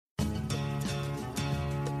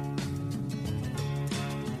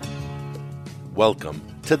Welcome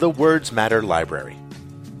to the Words Matter Library.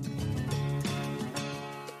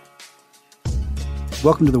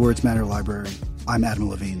 Welcome to the Words Matter Library. I'm Adam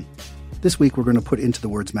Levine. This week we're going to put into the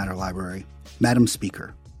Words Matter Library Madam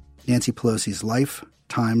Speaker, Nancy Pelosi's Life,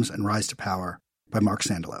 Times, and Rise to Power by Mark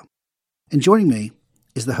Sandalow. And joining me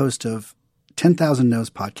is the host of 10,000 No's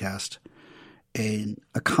podcast, an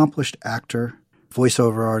accomplished actor,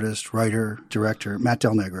 voiceover artist, writer, director, Matt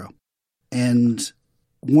Del Negro. And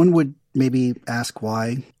one would maybe ask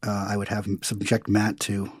why I would have subject Matt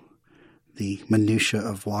to the minutia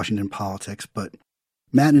of Washington politics, but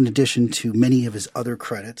Matt, in addition to many of his other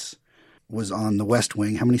credits, was on The West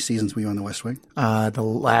Wing. How many seasons were you on The West Wing? The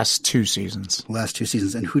last two seasons. Last two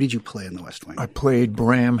seasons. And who did you play in The West Wing? I played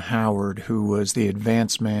Bram Howard, who was the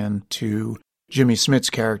advance man to Jimmy Smith's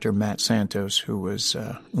character, Matt Santos, who was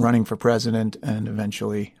running for president and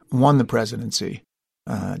eventually won the presidency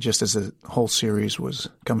just as the whole series was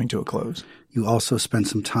coming to a close. You also spent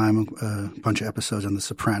some time, a bunch of episodes on The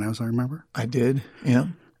Sopranos, I remember. I did, yeah.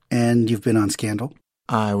 And you've been on Scandal?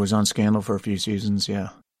 I was on Scandal for a few seasons, yeah.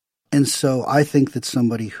 And so I think that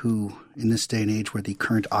somebody who, in this day and age where the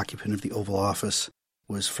current occupant of the Oval Office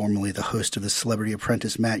was formerly the host of The Celebrity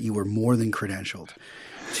Apprentice, Matt, you were more than credentialed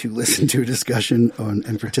to listen to a discussion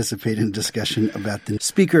and participate in a discussion about the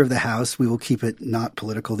Speaker of the House. We will keep it not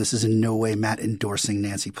political. This is in no way Matt endorsing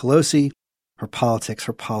Nancy Pelosi, her politics,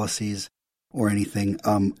 her policies, or anything.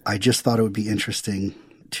 I just thought it would be interesting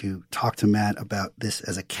to talk to Matt about this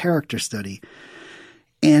as a character study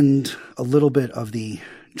and a little bit of the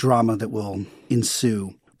drama that will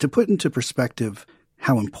ensue. To put into perspective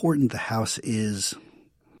how important the House is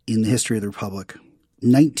in the history of the Republic,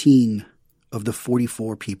 19 of the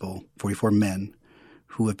 44 men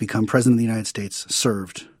who have become President of the United States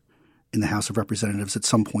served in the House of Representatives at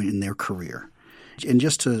some point in their career. And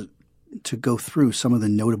just to go through some of the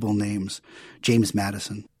notable names: James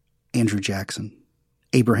Madison, Andrew Jackson,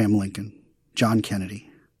 Abraham Lincoln, John Kennedy,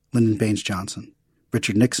 Lyndon Baines Johnson,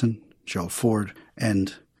 Richard Nixon, Gerald Ford,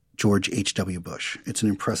 and George H.W. Bush. It's an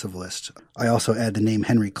impressive list. I also add the name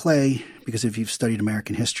Henry Clay because if you've studied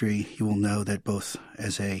American history, you will know that both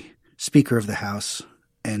as a Speaker of the House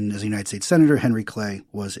and as a United States Senator, Henry Clay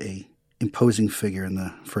was an imposing figure in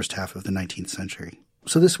the first half of the 19th century.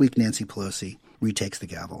 So this week, Nancy Pelosi retakes the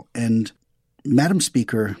gavel. And Madam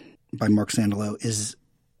Speaker by Mark Sandalow is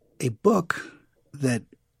a book that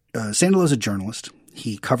Sandalow is a journalist.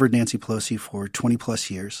 He covered Nancy Pelosi for 20-plus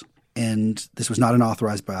years, and this was not an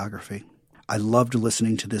authorized biography. I loved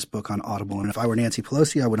listening to this book on Audible, and if I were Nancy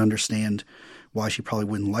Pelosi, I would understand why she probably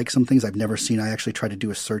wouldn't like some things I've never seen. I actually tried to do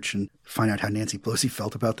a search and find out how Nancy Pelosi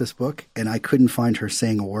felt about this book, and I couldn't find her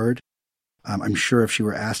saying a word. I'm sure if she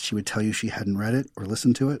were asked, she would tell you she hadn't read it or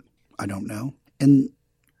listened to it. I don't know. And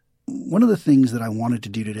one of the things that I wanted to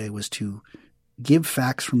do today was to give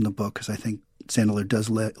facts from the book, because I think Sandalow does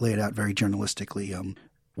lay it out very journalistically.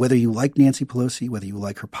 Whether you like Nancy Pelosi, whether you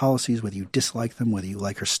like her policies, whether you dislike them, whether you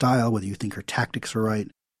like her style, whether you think her tactics are right,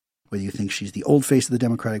 whether you think she's the old face of the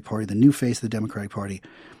Democratic Party, the new face of the Democratic Party,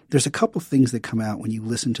 there's a couple things that come out when you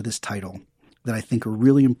listen to this title that I think are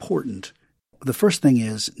really important. The first thing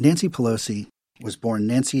is Nancy Pelosi was born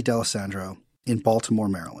Nancy D'Alessandro in Baltimore,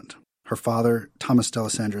 Maryland. Her father, Thomas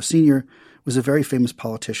D'Alessandro Sr., was a very famous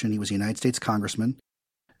politician. He was a United States congressman.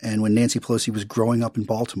 And when Nancy Pelosi was growing up in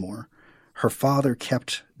Baltimore, her father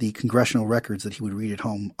kept the congressional records that he would read at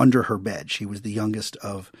home under her bed. She was the youngest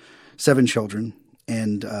of 7 children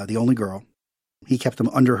and the only girl. He kept them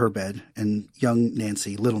under her bed, and young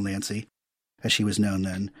Nancy, little Nancy, as she was known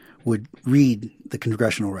then, would read the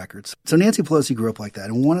congressional records. So Nancy Pelosi grew up like that.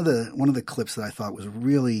 And one of the clips that I thought was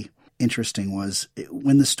really interesting was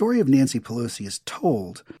when the story of Nancy Pelosi is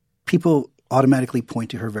told, people automatically point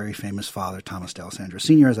to her very famous father, Thomas D'Alessandro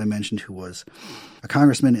Sr., as I mentioned, who was a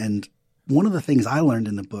congressman. And one of the things I learned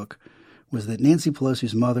in the book was that Nancy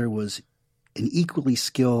Pelosi's mother was an equally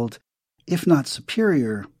skilled, if not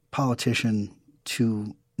superior, politician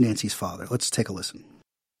to Nancy's father. Let's take a listen.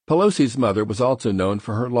 Pelosi's mother was also known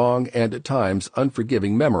for her long and at times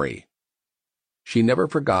unforgiving memory. She never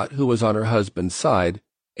forgot who was on her husband's side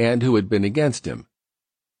and who had been against him.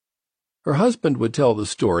 Her husband would tell the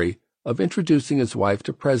story of introducing his wife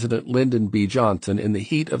to President Lyndon B. Johnson in the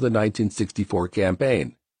heat of the 1964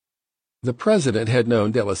 campaign. The president had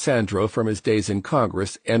known D'Alessandro from his days in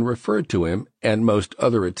Congress and referred to him, and most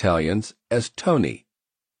other Italians, as Tony.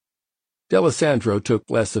 D'Alessandro took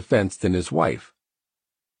less offense than his wife.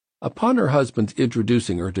 Upon her husband's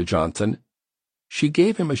introducing her to Johnson, she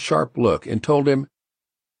gave him a sharp look and told him,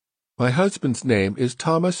 "My husband's name is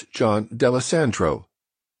Thomas John D'Alessandro.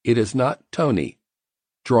 It is not Tony,"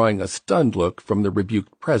 drawing a stunned look from the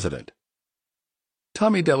rebuked president.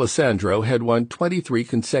 Tommy D'Alessandro had won 23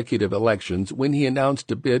 consecutive elections when he announced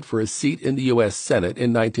a bid for a seat in the U.S. Senate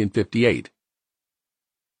in 1958.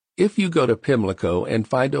 If you go to Pimlico and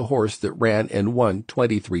find a horse that ran and won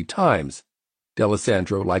 23 times,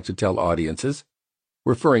 D'Alessandro liked to tell audiences,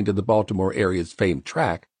 referring to the Baltimore area's famed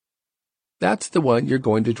track, that's the one you're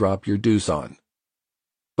going to drop your deuce on.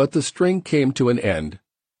 But the string came to an end.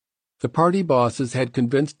 The party bosses had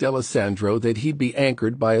convinced D'Alessandro that he'd be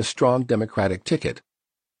anchored by a strong Democratic ticket,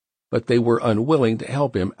 but they were unwilling to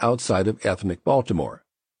help him outside of ethnic Baltimore.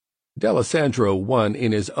 D'Alessandro won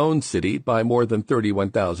in his own city by more than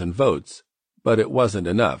 31,000 votes, but it wasn't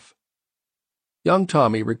enough. Young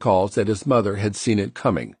Tommy recalls that his mother had seen it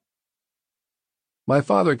coming. My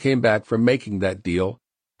father came back from making that deal,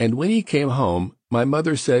 and when he came home, my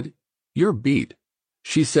mother said, "You're beat."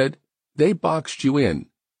 She said, "They boxed you in.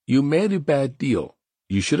 You made a bad deal.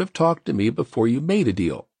 You should have talked to me before you made a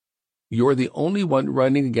deal. You're the only one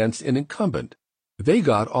running against an incumbent. They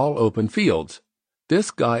got all open fields. This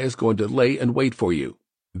guy is going to lay and wait for you.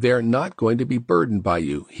 They're not going to be burdened by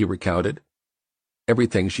you," he recounted.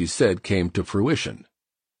 Everything she said came to fruition.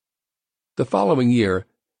 The following year,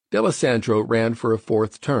 D'Alessandro ran for a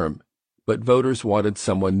fourth term, but voters wanted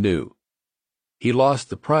someone new. He lost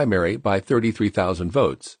the primary by 33,000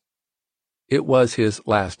 votes. It was his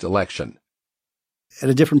last election. At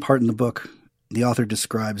a different part in the book, the author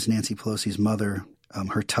describes Nancy Pelosi's mother,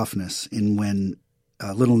 her toughness, in when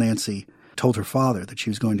little Nancy told her father that she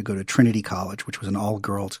was going to go to Trinity College, which was an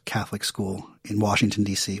all-girls Catholic school in Washington,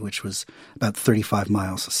 D.C., which was about 35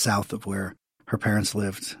 miles south of where her parents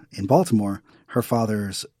lived in Baltimore. Her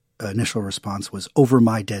father's initial response was, "Over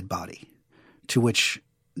my dead body," to which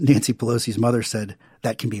Nancy Pelosi's mother said,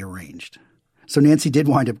 "That can be arranged." So Nancy did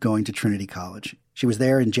wind up going to Trinity College. She was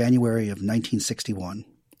there in January of 1961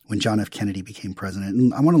 when John F. Kennedy became president.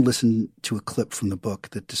 And I want to listen to a clip from the book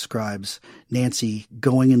that describes Nancy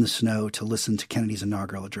going in the snow to listen to Kennedy's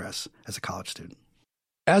inaugural address as a college student.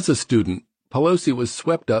 As a student, Pelosi was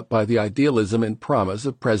swept up by the idealism and promise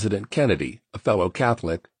of President Kennedy, a fellow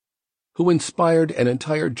Catholic, who inspired an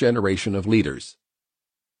entire generation of leaders.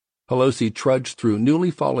 Pelosi trudged through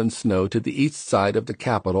newly fallen snow to the east side of the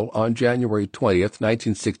Capitol on January 20th,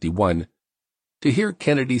 1961, to hear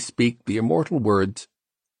Kennedy speak the immortal words,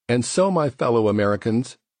 "And so, my fellow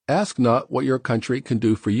Americans, ask not what your country can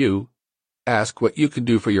do for you, ask what you can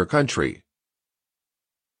do for your country."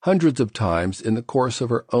 Hundreds of times in the course of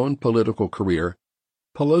her own political career,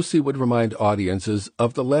 Pelosi would remind audiences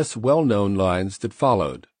of the less well-known lines that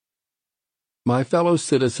followed. "My fellow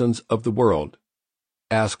citizens of the world,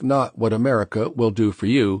 ask not what America will do for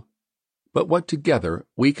you, but what together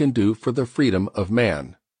we can do for the freedom of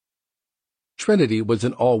man." Trinity was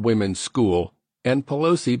an all-women's school, and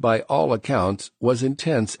Pelosi, by all accounts, was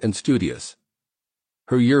intense and studious.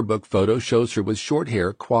 Her yearbook photo shows her with short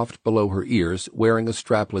hair coiffed below her ears, wearing a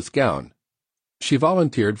strapless gown. She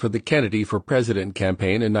volunteered for the Kennedy for President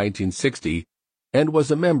campaign in 1960 and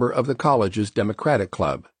was a member of the college's Democratic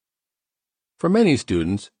Club. For many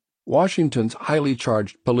students, Washington's highly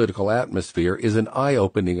charged political atmosphere is an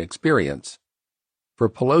eye-opening experience. For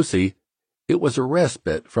Pelosi, it was a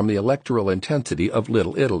respite from the electoral intensity of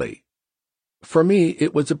Little Italy. "For me,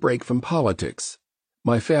 it was a break from politics.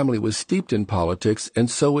 My family was steeped in politics,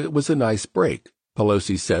 and so it was a nice break,"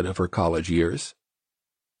 Pelosi said of her college years.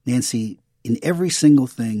 Nancy, in every single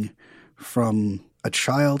thing, from a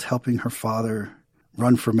child helping her father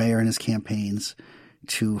run for mayor in his campaigns,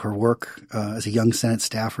 to her work as a young Senate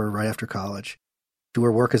staffer right after college, to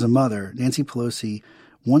her work as a mother, Nancy Pelosi,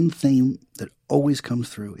 one theme that always comes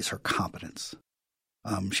through is her competence.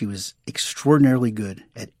 She was extraordinarily good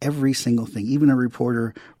at every single thing. Even a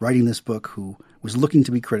reporter writing this book who was looking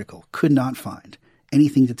to be critical could not find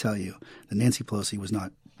anything to tell you that Nancy Pelosi was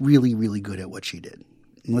not really, really good at what she did.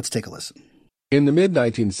 And let's take a listen. In the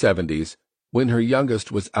mid-1970s, when her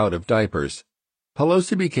youngest was out of diapers,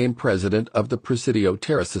 Pelosi became president of the Presidio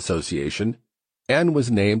Terrace Association and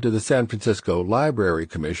was named to the San Francisco Library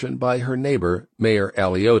Commission by her neighbor, Mayor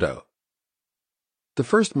Alioto. The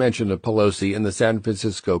first mention of Pelosi in the San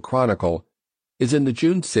Francisco Chronicle is in the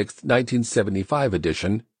June 6, 1975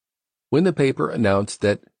 edition, when the paper announced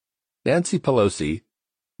that Nancy Pelosi,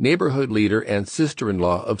 neighborhood leader and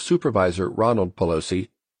sister-in-law of Supervisor Ronald Pelosi,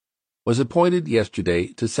 was appointed yesterday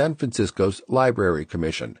to San Francisco's Library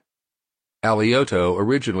Commission. Alioto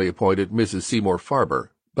originally appointed Mrs. Seymour Farber,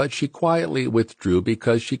 but she quietly withdrew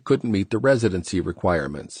because she couldn't meet the residency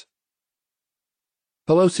requirements.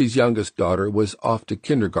 Pelosi's youngest daughter was off to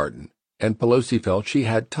kindergarten, and Pelosi felt she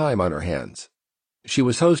had time on her hands. She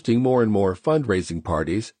was hosting more and more fundraising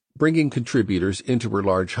parties, bringing contributors into her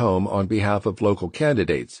large home on behalf of local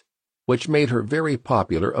candidates, which made her very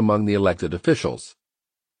popular among the elected officials.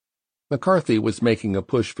 McCarthy was making a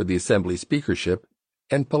push for the Assembly speakership,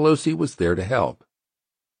 and Pelosi was there to help.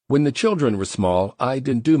 When the children were small, I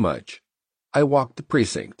didn't do much. I walked the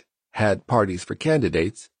precinct, had parties for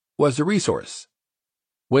candidates, was a resource.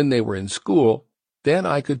 When they were in school, then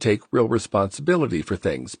I could take real responsibility for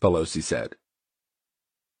things, Pelosi said.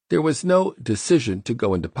 There was no decision to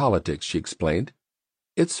go into politics, she explained.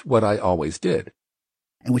 It's what I always did.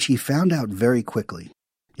 And what she found out very quickly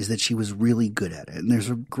is that she was really good at it. And there's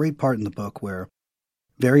a great part in the book where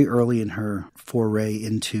very early in her foray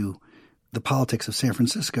into the politics of San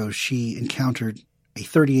Francisco, she encountered a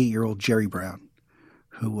 38-year-old Jerry Brown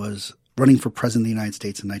who was running for president of the United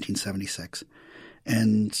States in 1976.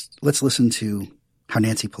 And let's listen to how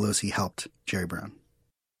Nancy Pelosi helped Jerry Brown.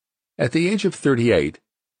 At the age of 38,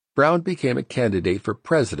 Brown became a candidate for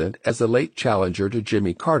president as a late challenger to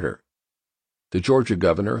Jimmy Carter, the Georgia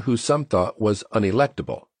governor who some thought was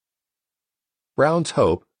unelectable. Brown's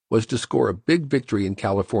hope was to score a big victory in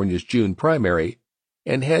California's June primary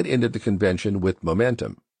and head into the convention with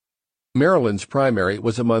momentum. Maryland's primary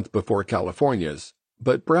was a month before California's,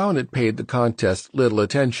 but Brown had paid the contest little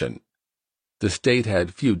attention. The state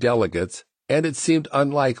had few delegates, and it seemed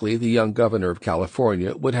unlikely the young governor of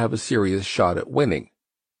California would have a serious shot at winning.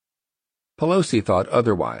 Pelosi thought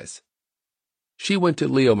otherwise. She went to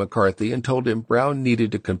Leo McCarthy and told him Brown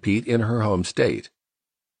needed to compete in her home state.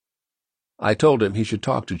 I told him he should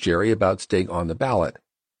talk to Jerry about staying on the ballot,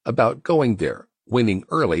 about going there, winning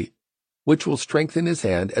early, which will strengthen his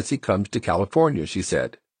hand as he comes to California, she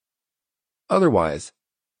said. Otherwise,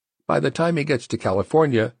 by the time he gets to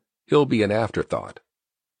California, he'll be an afterthought.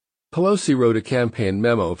 Pelosi wrote a campaign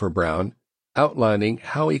memo for Brown outlining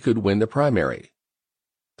how he could win the primary.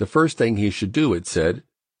 The first thing he should do, it said,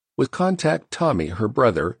 was contact Tommy, her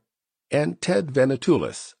brother, and Ted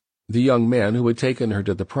Venetoulis, the young man who had taken her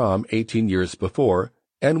to the prom 18 years before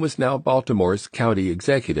and was now Baltimore's county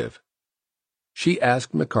executive. She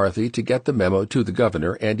asked McCarthy to get the memo to the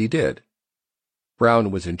governor, and he did. Brown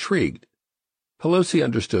was intrigued. Pelosi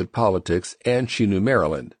understood politics, and she knew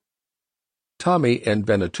Maryland. Tommy and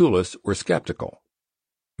Venetoulis were skeptical.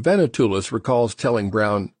 Venetoulis recalls telling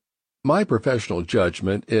Brown, "My professional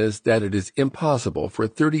judgment is that it is impossible for a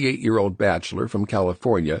 38-year-old bachelor from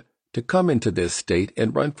California to come into this state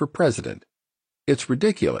and run for president. It's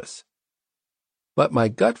ridiculous. But my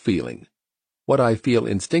gut feeling, what I feel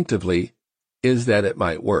instinctively, is that it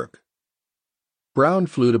might work." Brown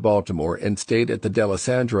flew to Baltimore and stayed at the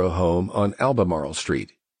D'Alessandro home on Albemarle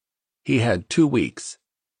Street. He had 2 weeks.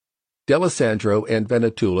 D'Alessandro and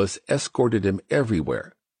Venetoulis escorted him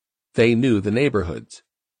everywhere. They knew the neighborhoods.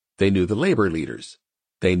 They knew the labor leaders.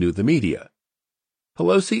 They knew the media.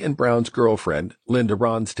 Pelosi and Brown's girlfriend, Linda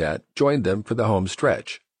Ronstadt, joined them for the home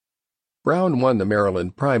stretch. Brown won the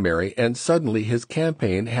Maryland primary, and suddenly his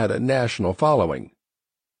campaign had a national following.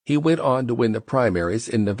 He went on to win the primaries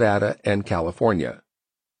in Nevada and California.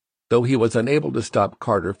 Though he was unable to stop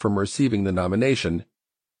Carter from receiving the nomination,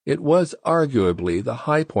 it was arguably the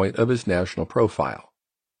high point of his national profile.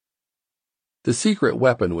 The secret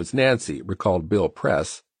weapon was Nancy, recalled Bill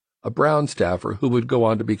Press, a Brown staffer who would go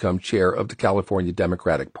on to become chair of the California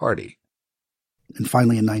Democratic Party. And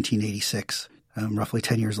finally, in 1986, roughly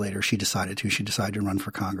 10 years later, she decided to run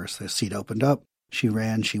for Congress. The seat opened up. She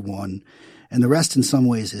ran, she won. And the rest, in some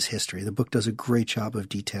ways, is history. The book does a great job of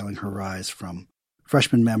detailing her rise from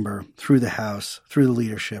freshman member through the House, through the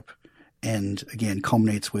leadership, and again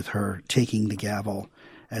culminates with her taking the gavel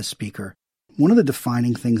as Speaker. One of the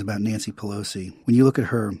defining things about Nancy Pelosi, when you look at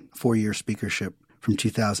her 4-year speakership from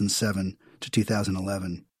 2007 to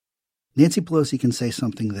 2011, Nancy Pelosi can say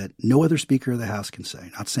something that no other Speaker of the House can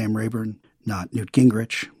say. Not Sam Rayburn, not Newt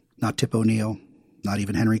Gingrich, not Tip O'Neill, not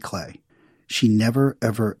even Henry Clay. She never,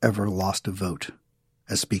 ever, ever lost a vote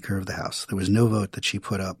as Speaker of the House. There was no vote that she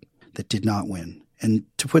put up that did not win. And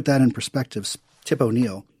to put that in perspective, Tip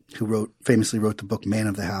O'Neill, who famously wrote the book Man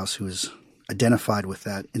of the House, who is identified with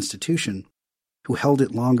that institution, who held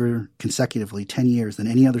it longer consecutively, 10 years, than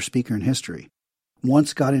any other speaker in history,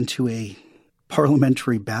 once got into a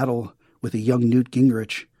parliamentary battle with a young Newt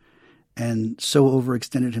Gingrich and so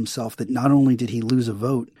overextended himself that not only did he lose a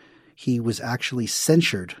vote, he was actually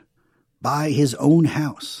censured by his own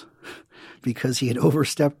house because he had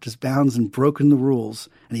overstepped his bounds and broken the rules,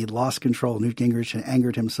 and he had lost control. Newt Gingrich had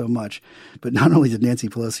angered him so much. But not only did Nancy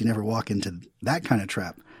Pelosi never walk into that kind of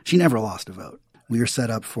trap, she never lost a vote. We are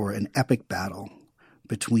set up for an epic battle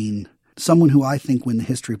between someone who I think when the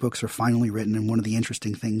history books are finally written, and one of the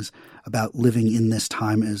interesting things about living in this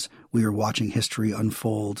time is we are watching history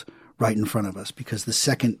unfold right in front of us, because the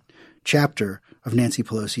second chapter of Nancy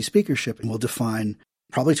Pelosi's speakership will define,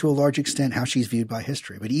 probably to a large extent, how she's viewed by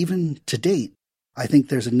history. But even to date, I think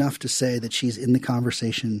there's enough to say that she's in the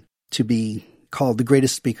conversation to be called the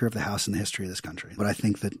greatest speaker of the House in the history of this country. But I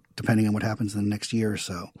think that depending on what happens in the next year or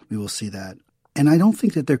so, we will see that. And I don't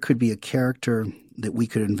think that there could be a character that we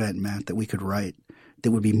could invent, Matt, that we could write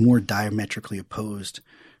that would be more diametrically opposed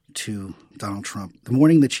to Donald Trump. The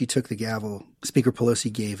morning that she took the gavel, Speaker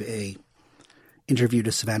Pelosi gave a interview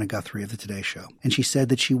to Savannah Guthrie of the Today Show. And she said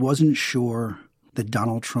that she wasn't sure that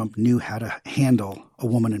Donald Trump knew how to handle a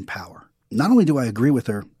woman in power. Not only do I agree with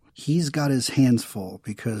her, he's got his hands full,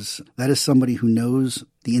 because that is somebody who knows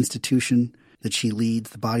the institution that she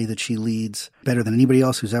leads, the body that she leads, better than anybody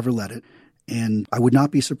else who's ever led it. And I would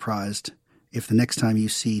not be surprised if the next time you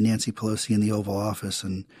see Nancy Pelosi in the Oval Office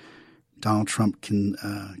and Donald Trump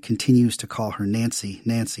continues to call her Nancy,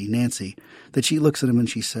 Nancy, Nancy, that she looks at him and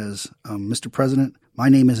she says, Mr. President, my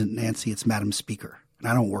name isn't Nancy, it's Madam Speaker, and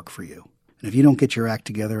I don't work for you. And if you don't get your act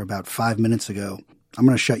together about 5 minutes ago, I'm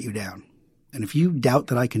going to shut you down. And if you doubt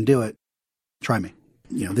that I can do it, try me.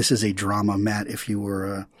 You know, this is a drama, Matt. If you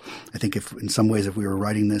were, I think if in some ways, if we were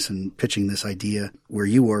writing this and pitching this idea where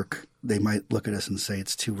you work, they might look at us and say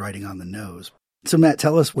it's too writing on the nose. So, Matt,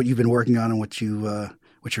 tell us what you've been working on and what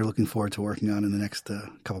you're looking forward to working on in the next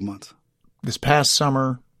couple months. This past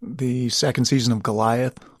summer, the second season of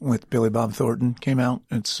Goliath with Billy Bob Thornton came out.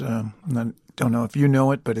 It's I don't know if you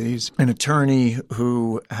know it, but he's an attorney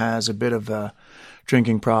who has a bit of a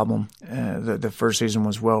drinking problem. The first season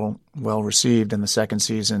was well received, and the second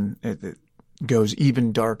season it goes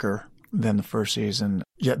even darker than the first season.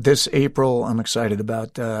 Yeah, this April I'm excited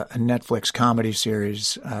about a Netflix comedy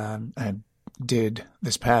series I did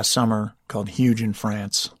this past summer called Huge in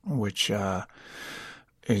France, which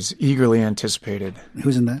is eagerly anticipated.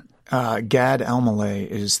 Who's in that? Gad Elmaleh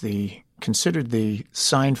is considered the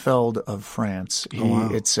Seinfeld of France.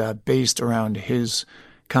 It's based around his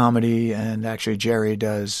comedy, and actually Jerry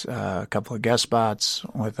does a couple of guest spots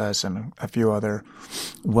with us and a few other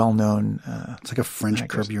well-known it's like a French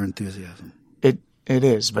Curb Your Enthusiasm. It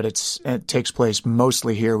is, but it takes place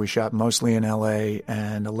mostly here. We shot mostly in L.A.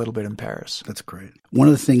 and a little bit in Paris. That's great. One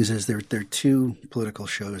of the things is there are two political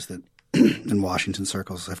shows that in Washington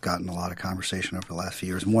circles have gotten a lot of conversation over the last few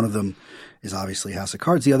years. And one of them is obviously House of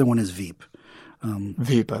Cards. The other one is Veep.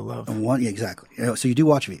 Veep I love. Yeah, exactly. So you do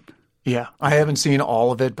watch Veep? Yeah. I haven't seen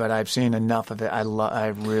all of it, but I've seen enough of it. I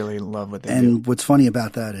really love what they do. And what's funny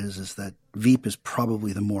about that is that Veep is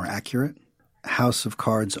probably the more accurate. House of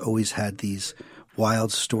Cards always had these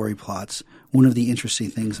wild story plots. One of the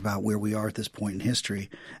interesting things about where we are at this point in history,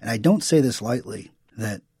 and I don't say this lightly,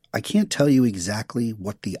 that I can't tell you exactly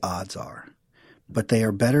what the odds are, but they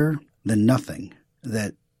are better than nothing,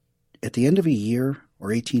 that at the end of a year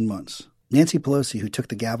or 18 months, Nancy Pelosi, who took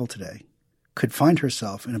the gavel today, could find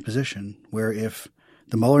herself in a position where if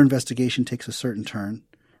the Mueller investigation takes a certain turn,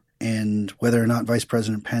 and whether or not Vice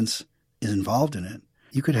President Pence is involved in it,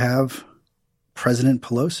 you could have President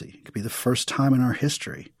Pelosi. It could be the first time in our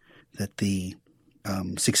history that the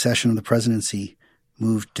succession of the presidency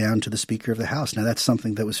moved down to the Speaker of the House. Now, that's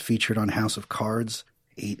something that was featured on House of Cards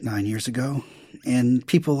 8-9 years ago. And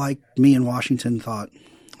people like me in Washington thought,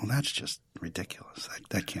 well, that's just ridiculous.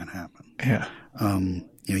 That can't happen. Yeah.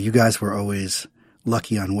 You guys were always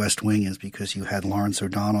lucky on West Wing is because you had Lawrence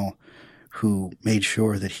O'Donnell, who made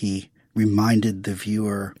sure that he reminded the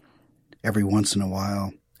viewer every once in a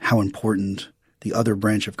while how important the other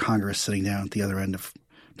branch of Congress sitting down at the other end of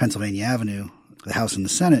Pennsylvania Avenue, the House and the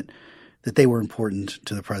Senate, that they were important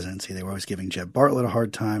to the presidency. They were always giving Jeb Bartlett a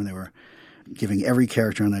hard time. They were giving every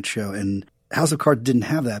character on that show. And House of Cards didn't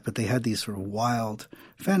have that, but they had these sort of wild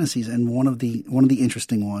fantasies. And one of the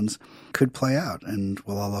interesting ones could play out. And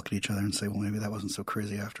we'll all look at each other and say, well, maybe that wasn't so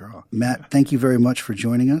crazy after all. Matt, thank you very much for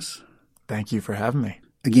joining us. Thank you for having me.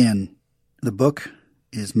 Again, the book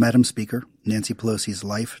is Madam Speaker, Nancy Pelosi's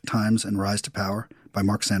Life, Times, and Rise to Power by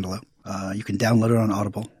Mark Sandalow. You can download it on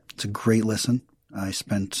Audible. It's a great listen. I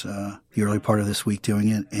spent the early part of this week doing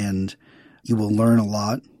it, and you will learn a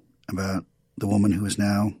lot about the woman who is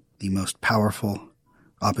now the most powerful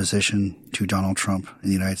opposition to Donald Trump in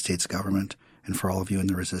the United States government, and for all of you in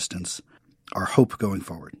the resistance, our hope going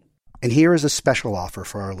forward. And here is a special offer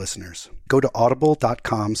for our listeners. Go to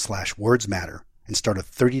audible.com/wordsmatter and start a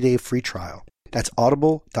 30-day free trial. That's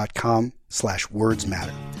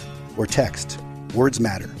audible.com/wordsmatter. Or text Words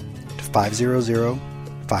Matter to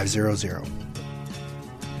 500-500.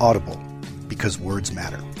 Audible, because words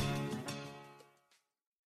matter.